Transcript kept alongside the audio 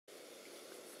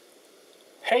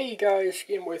Hey guys,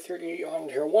 GameBoy30 on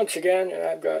here once again, and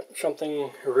I've got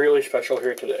something really special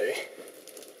here today.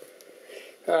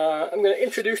 I'm going to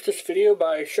introduce this video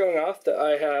by showing off that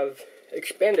I have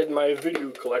expanded my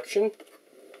voodoo collection.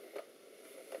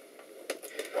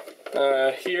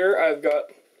 Here I've got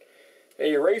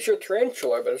a Razor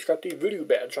Tarantula, but it's got the voodoo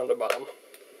badge on the bottom.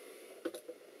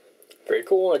 Very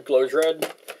cool, it glows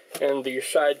red, and the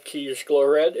side keys glow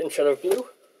red instead of blue.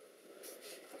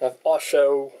 I've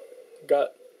also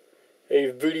got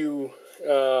a voodoo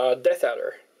Death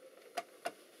Adder.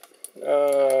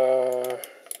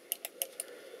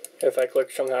 If I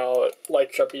click, somehow it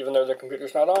lights up even though the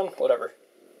computer's not on, whatever.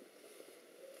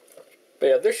 But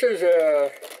yeah, this is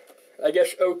a, I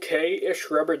guess,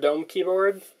 okay-ish rubber dome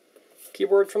keyboard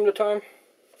from the time.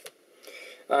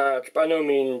 It's by no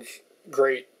means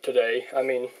great today. I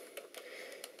mean,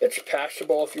 it's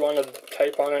passable if you want to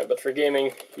type on it, but for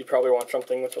gaming, you'd probably want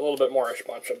something with a little bit more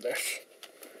responsiveness.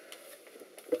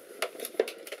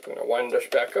 I'm going to wind this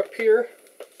back up here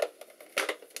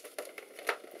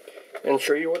and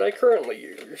show you what I currently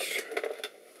use.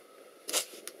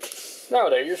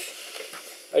 Nowadays,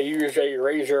 I use a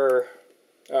Razor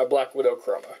Black Widow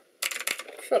Chroma.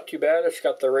 It's not too bad. It's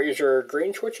got the Razor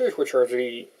green switches, which are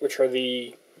the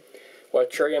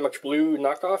Cherry MX Blue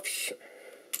knockoffs.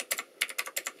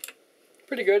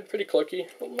 Pretty good, pretty clicky.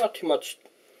 Not too much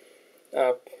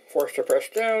force to press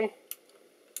down.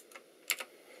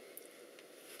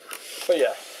 But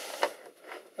yeah,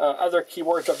 other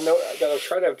keyboards of note that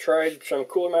I've tried some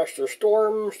Cooler Master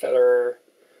Storms that are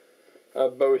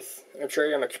both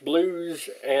Cherry MX Blues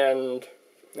and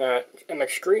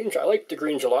MX Greens. I like the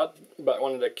greens a lot, but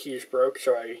one of the keys broke,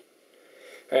 so I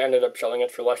ended up selling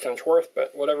it for less than it's worth,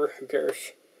 but whatever, who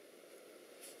cares.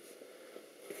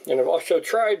 And I've also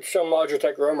tried some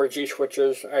Logitech Roamer G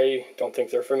switches. I don't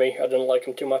think they're for me. I didn't like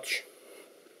them too much.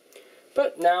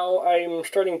 But now I'm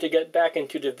starting to get back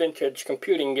into the vintage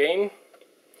computing game,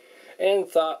 and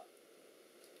thought,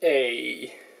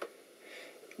 hey,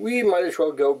 we might as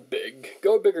well go big.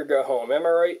 Go big or go home, am I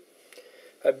right?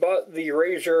 I bought the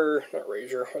what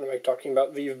am I talking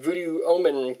about? The Voodoo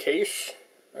Omen case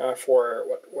for,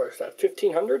 what was that,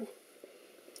 $1,500?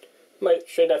 Might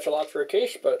say that's a lot for a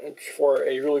case, but it's for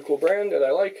a really cool brand that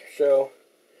I like, so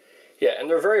yeah, and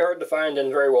they're very hard to find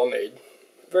and very well made.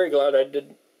 Very glad I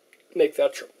did make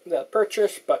that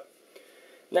purchase, but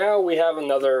now we have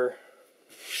another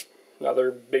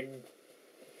big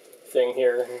thing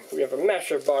here. We have a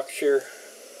massive box here.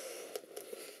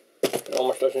 It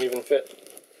almost doesn't even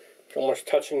fit. It's almost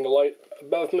touching the light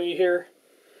above me here.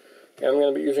 And I'm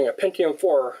going to be using a Pentium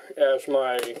 4 as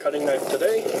my cutting knife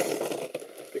today,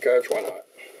 because why not?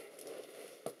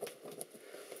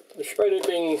 Despite it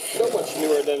being so much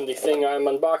newer than the thing I'm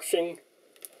unboxing,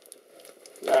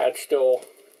 it's still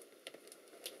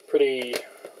pretty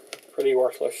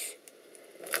worthless.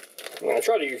 I'm going to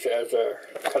try to use it as a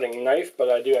cutting knife, but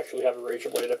I do actually have a razor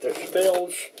blade if this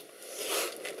fails.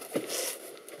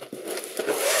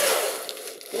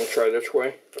 I'm going to try this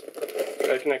way,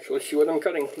 so I can actually see what I'm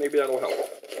cutting. Maybe that'll help.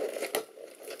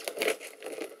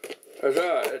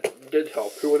 Huzzah, it did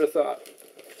help. Who would have thought?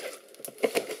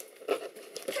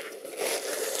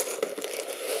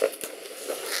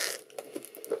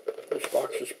 This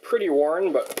box is pretty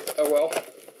worn, but oh well.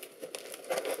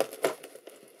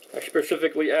 I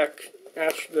specifically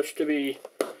asked this to be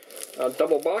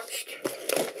double boxed.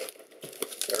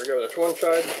 There we go, that's one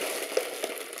side.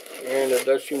 And it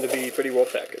does seem to be pretty well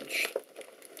packaged.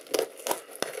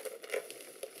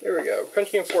 There we go.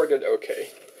 Pentium 4 did okay.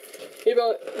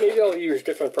 Maybe I'll use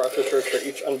different processors for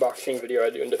each unboxing video I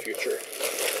do in the future.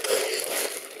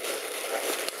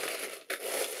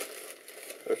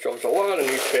 This shows a lot of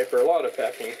newspaper, a lot of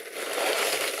packing.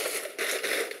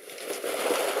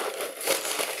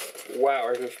 Wow,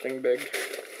 is this thing big.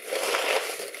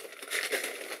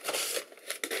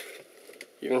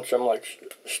 Even some, like,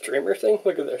 streamer thing?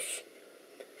 Look at this.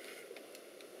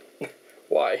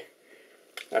 Why?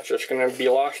 That's just going to be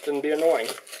lost and be annoying.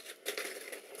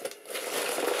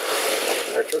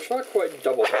 Alright, so it's not quite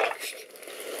double boxed.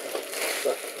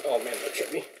 But, oh man, that's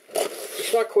heavy.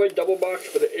 It's not quite double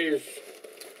boxed, but it is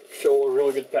still a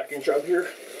really good packing job here.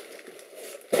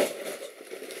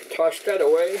 Toss that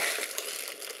away.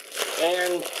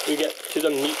 And we get to the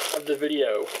meat of the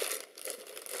video.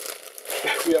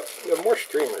 We have more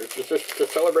streamers. Is this to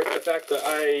celebrate the fact that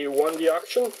I won the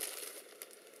auction?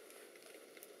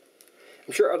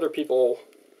 I'm sure other people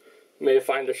may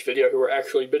find this video who are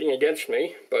actually bidding against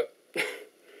me, but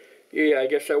yeah, I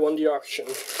guess I won the auction.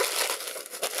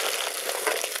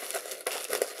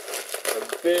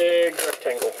 A big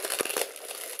rectangle.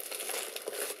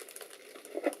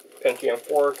 Pentium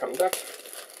 4 comes up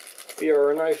via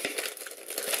our knife.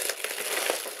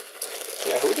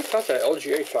 Yeah, who would have thought that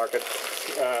LGA socket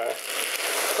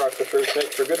processors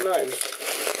make for good knives?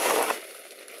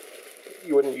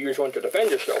 You wouldn't use one to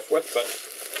defend yourself with, but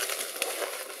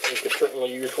you could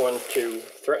certainly use one to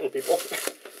threaten people.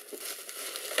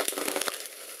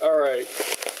 Alright,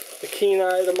 the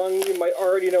keen-eyed among you might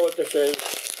already know what this is,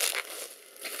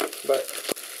 but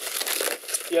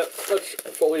yep, let's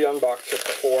fully unbox it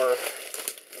before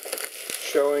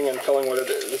showing and telling what it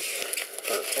is.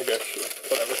 Or, I guess,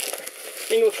 whatever.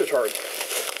 English is hard.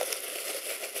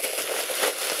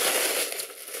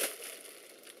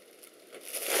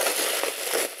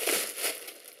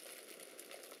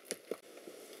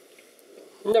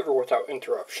 Never without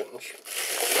interruptions.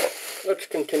 Let's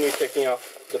continue taking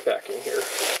off the backing here.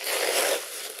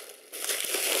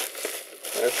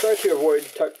 And I try to avoid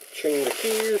touching the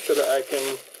keys so that I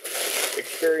can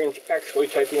experience actually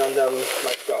typing on them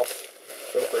myself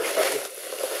for the first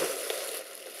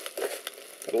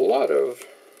time. A lot of...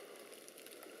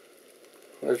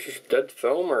 There's just dead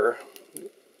foam or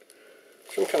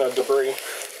some kind of debris.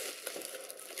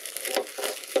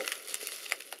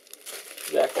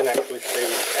 That can actually stay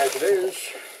as it is.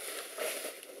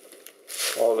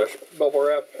 All this bubble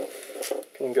wrap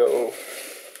can go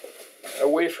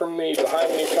away from me,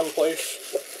 behind me someplace.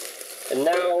 And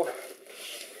now,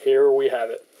 here we have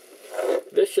it.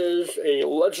 This is a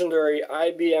legendary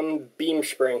IBM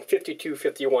Beamspring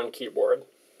 5251 keyboard.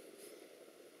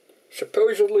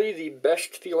 Supposedly the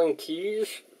best feeling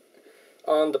keys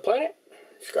on the planet.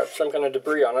 It's got some kind of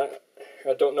debris on it.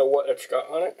 I don't know what it's got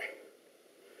on it.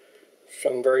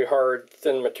 Some very hard,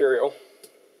 thin material.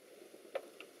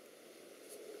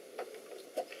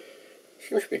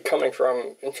 Seems to be coming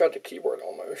from inside the keyboard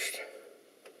almost.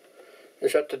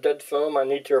 Is that the dead foam? I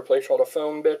need to replace all the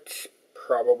foam bits?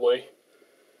 Probably.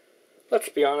 Let's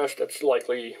be honest, that's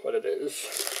likely what it is.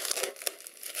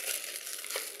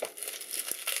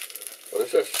 What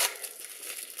is this?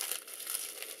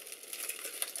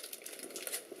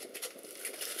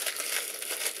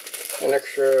 An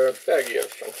extra baggie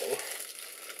of something.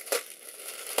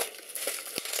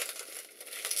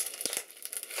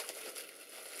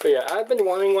 So yeah, I've been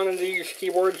wanting one of these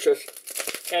keyboards, just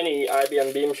any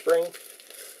IBM Beamspring,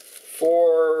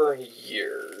 for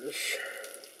years.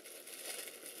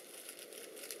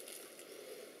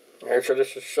 Alright, so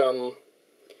this is some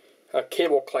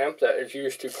cable clamp that is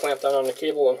used to clamp down on the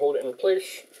cable and hold it in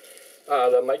place.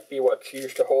 That might be what's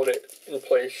used to hold it in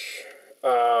place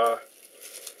on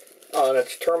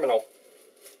its terminal.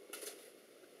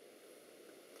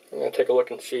 I'm going to take a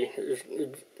look and see.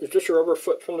 Is this a rubber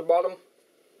foot from the bottom?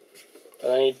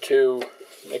 I need to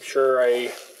make sure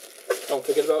I don't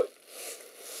forget about.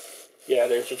 Yeah,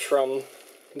 it's from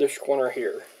this corner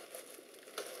here.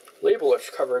 Label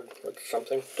is covered with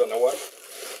something, don't know what.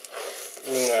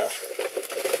 I'm gonna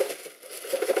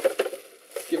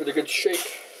give it a good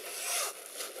shake.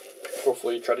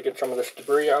 Hopefully try to get some of this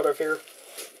debris out of here.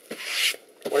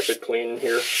 Wipe it clean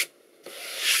here.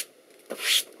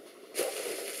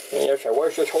 And yes, I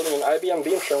was just holding an IBM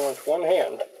Beamspring with one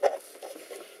hand.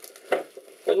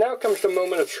 But now comes the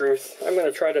moment of truth. I'm going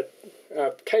to try to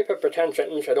type a pretend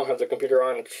sentence. I don't have the computer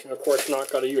on. It's, of course, not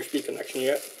got a USB connection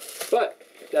yet. But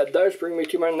that does bring me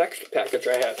to my next package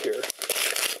I have here.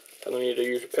 I don't need to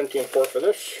use a Pentium 4 for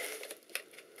this.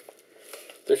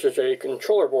 This is a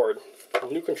controller board. A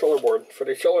new controller board for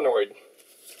the solenoid.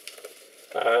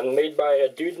 Made by a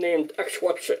dude named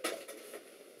XWhatsit.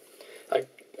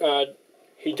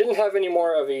 He didn't have any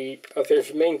more of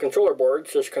his main controller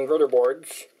boards, his converter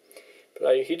boards.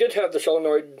 But he did have the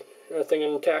solenoid thing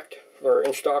intact, or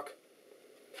in stock.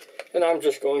 And I'm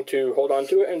just going to hold on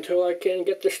to it until I can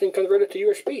get this thing converted to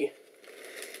USB.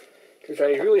 Because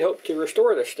I really hope to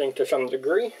restore this thing to some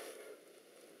degree.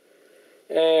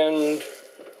 And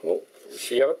we'll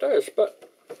see how it does. But,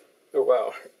 oh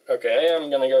wow. Okay, I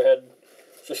am going to go ahead and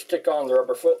just stick on the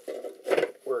rubber foot.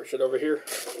 Where is it over here?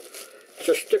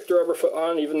 Just stick the rubber foot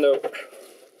on even though...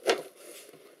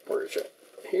 Where is it?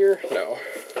 Here? No.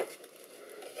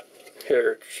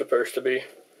 Here it's supposed to be.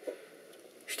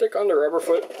 Stick on the rubber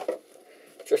foot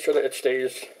just so that it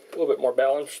stays a little bit more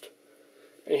balanced.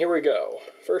 And here we go.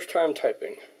 First time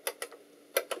typing.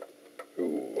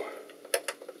 Ooh.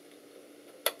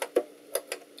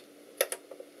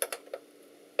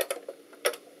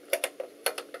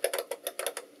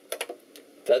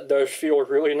 That does feel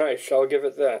really nice, I'll give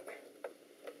it that.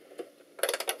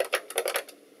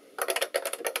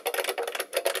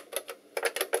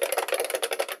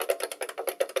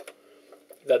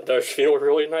 That does feel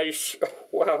really nice.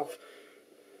 Wow.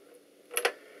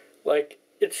 Like,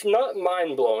 It's not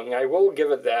mind-blowing, I will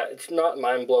give it that. It's not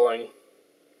mind-blowing.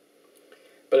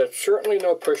 But it's certainly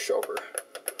no pushover.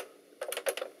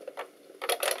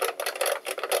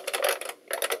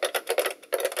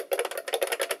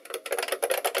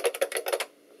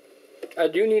 I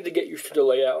do need to get used to the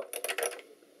layout.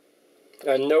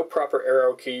 No proper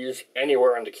arrow keys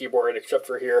anywhere on the keyboard except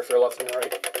for here for left and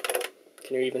right.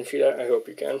 Can you even see that? I hope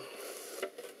you can.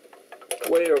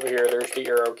 Way over here, there's the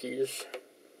arrow keys.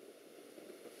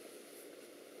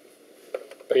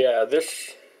 But yeah,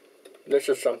 this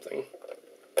is something.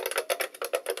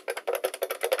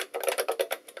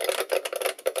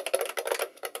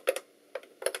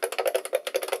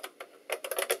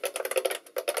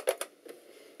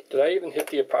 Did I even hit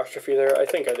the apostrophe there? I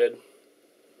think I did.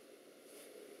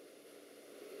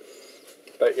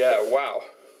 But yeah, wow.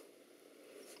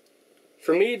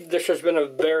 For me, this has been a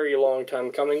very long time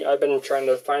coming. I've been trying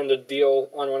to find a deal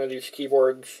on one of these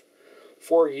keyboards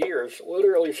for years,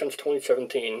 literally since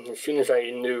 2017, as soon as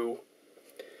I knew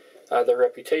their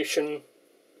reputation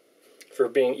for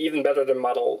being even better than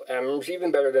Model M's,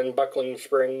 even better than buckling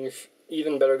springs,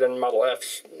 even better than Model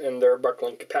F's and their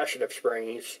buckling capacitive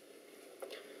springs.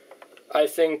 I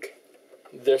think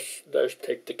this does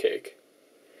take the cake.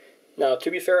 Now, to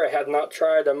be fair, I had not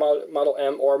tried a Model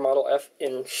M or Model F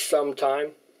in some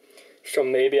time, so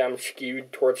maybe I'm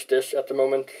skewed towards this at the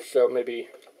moment, so maybe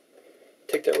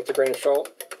take that with a grain of salt.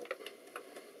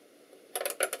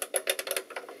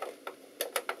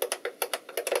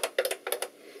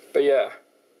 But yeah,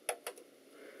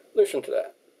 listen to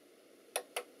that.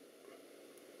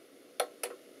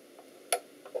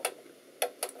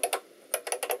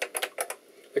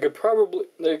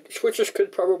 The switches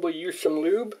could probably use some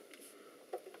lube.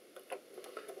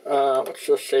 What's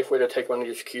the safe way to take one of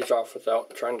these keys off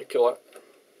without trying to kill it?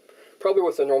 Probably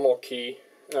with a normal key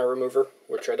remover,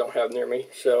 which I don't have near me,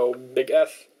 so big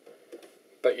F.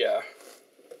 But yeah.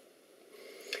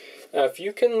 If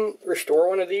you can restore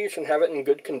one of these and have it in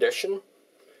good condition,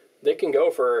 they can go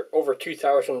for over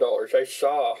 $2,000. I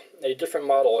saw a different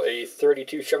model, a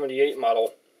 3278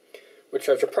 model, which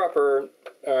has a proper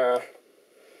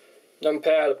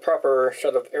numpad, a proper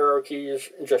set of arrow keys,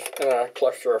 just in a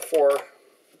cluster of 4,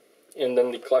 and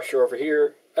then the cluster over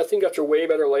here. I think that's a way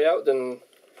better layout than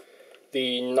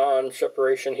the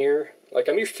non-separation here. Like,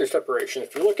 I'm used to separation.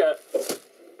 If you look at the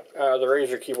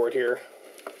Razer keyboard here,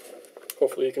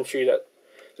 hopefully you can see that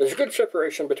there's a good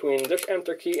separation between this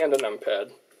enter key and the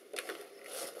numpad.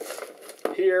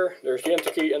 Here, there's the enter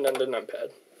key and then the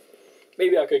numpad.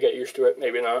 Maybe I could get used to it,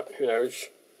 maybe not, who knows.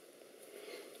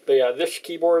 But yeah, this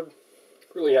keyboard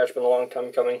really has been a long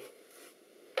time coming.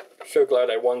 So glad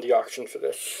I won the auction for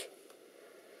this.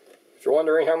 If you're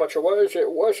wondering how much it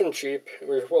wasn't cheap. It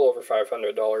was well over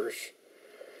 $500.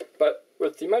 But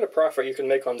with the amount of profit you can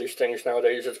make on these things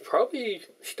nowadays, it's probably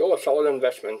still a solid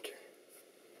investment.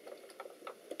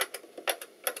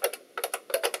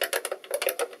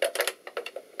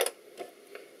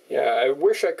 Yeah, I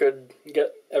wish I could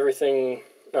get everything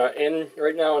in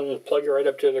right now and plug it right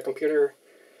up to the computer,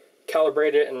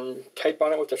 calibrate it, and type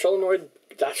on it with the solenoid.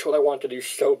 That's what I want to do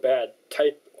so bad,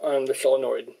 type on the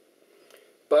solenoid.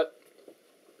 But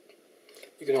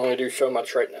you can only do so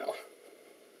much right now.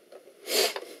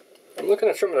 I'm looking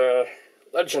at some of the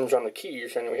legends on the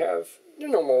keys, and we have the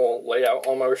normal layout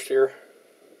almost here.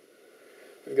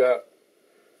 We've got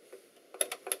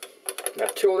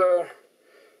that tilde,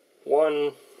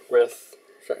 1 with,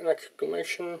 is that an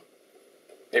exclamation?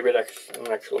 Maybe that's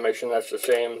an exclamation, that's the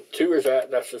same. 2 is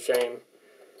that's the same.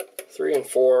 3 and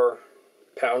 4,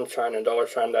 pound sign and dollar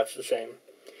sign, that's the same.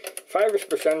 5 is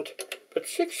 %, but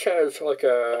 6 has like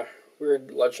a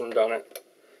weird legend on it.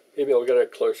 Maybe I'll get a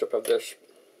close-up of this.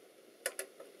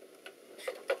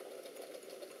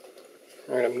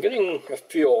 Alright, I'm getting a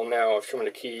feel now of some of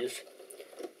the keys.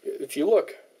 If you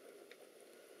look,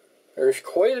 there's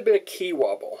quite a bit of key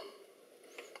wobble.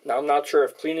 Now, I'm not sure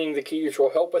if cleaning the keys will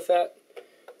help with that.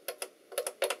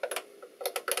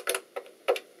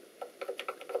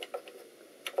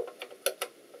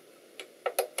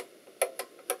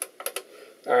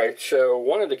 Alright, so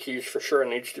one of the keys for sure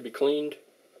needs to be cleaned.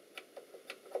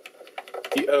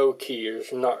 The O key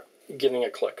is not getting a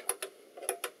click.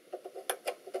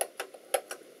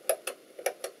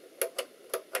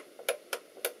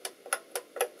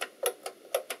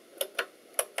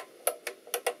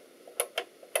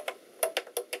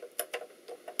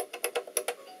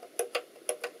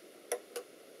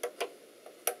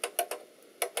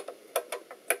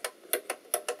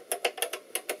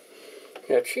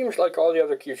 Yeah, it seems like all the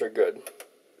other keys are good.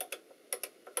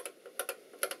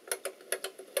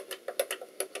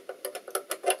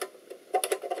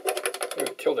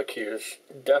 feel the key is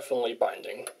definitely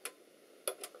binding.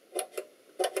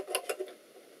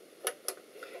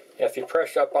 If you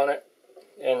press up on it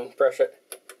and press it,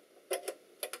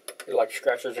 it like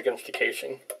scratches against the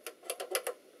casing.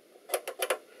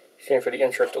 Same for the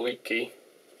insert delete key.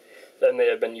 That may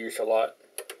have been used a lot.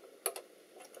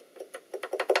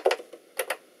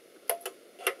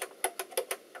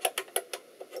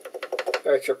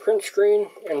 Alright, so print screen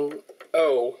and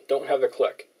O don't have a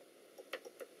click.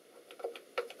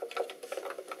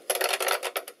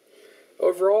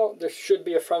 Overall, this should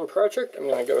be a fun project. I'm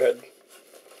going to go ahead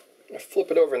and flip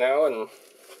it over now and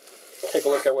take a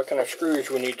look at what kind of screws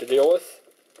we need to deal with.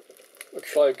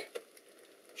 Looks like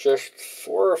just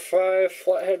 4 or 5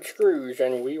 flathead screws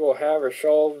and we will have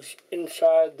ourselves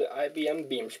inside the IBM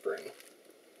Beamspring.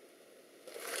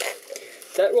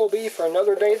 That will be for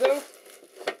another day though.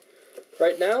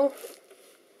 Right now,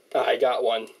 I got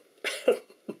one.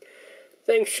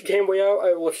 Thanks, Game Way Out.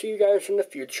 I will see you guys in the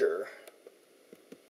future.